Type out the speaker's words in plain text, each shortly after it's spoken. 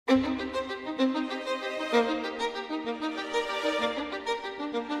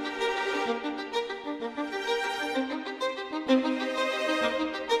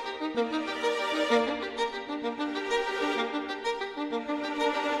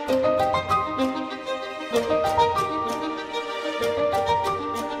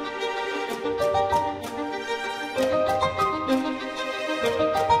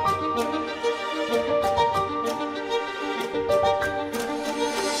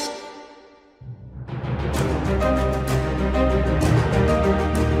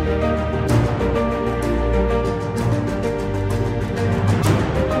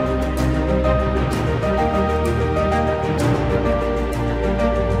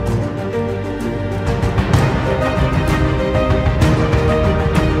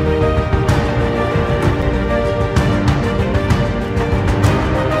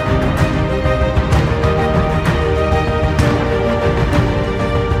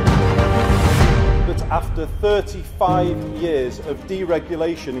After 35 years of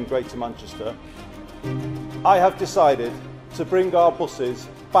deregulation in Greater Manchester, I have decided to bring our buses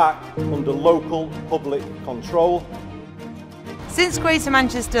back under local public control. Since Greater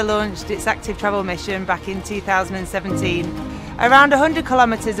Manchester launched its active travel mission back in 2017, around 100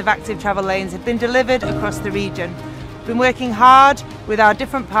 kilometres of active travel lanes have been delivered across the region. We've been working hard with our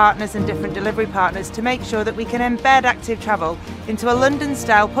different partners and different delivery partners to make sure that we can embed active travel into a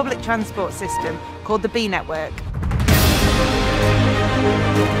London-style public transport system called the B Network.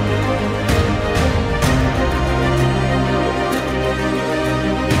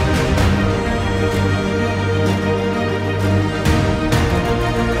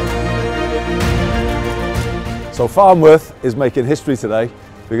 So Farnworth is making history today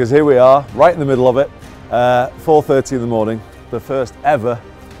because here we are, right in the middle of it, 4:30 in the morning. The first ever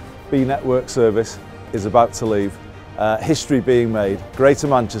B Network service is about to leave. History being made. Greater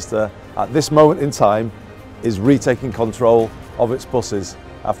Manchester, at this moment in time, is retaking control of its buses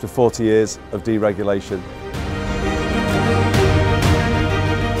after 40 years of deregulation.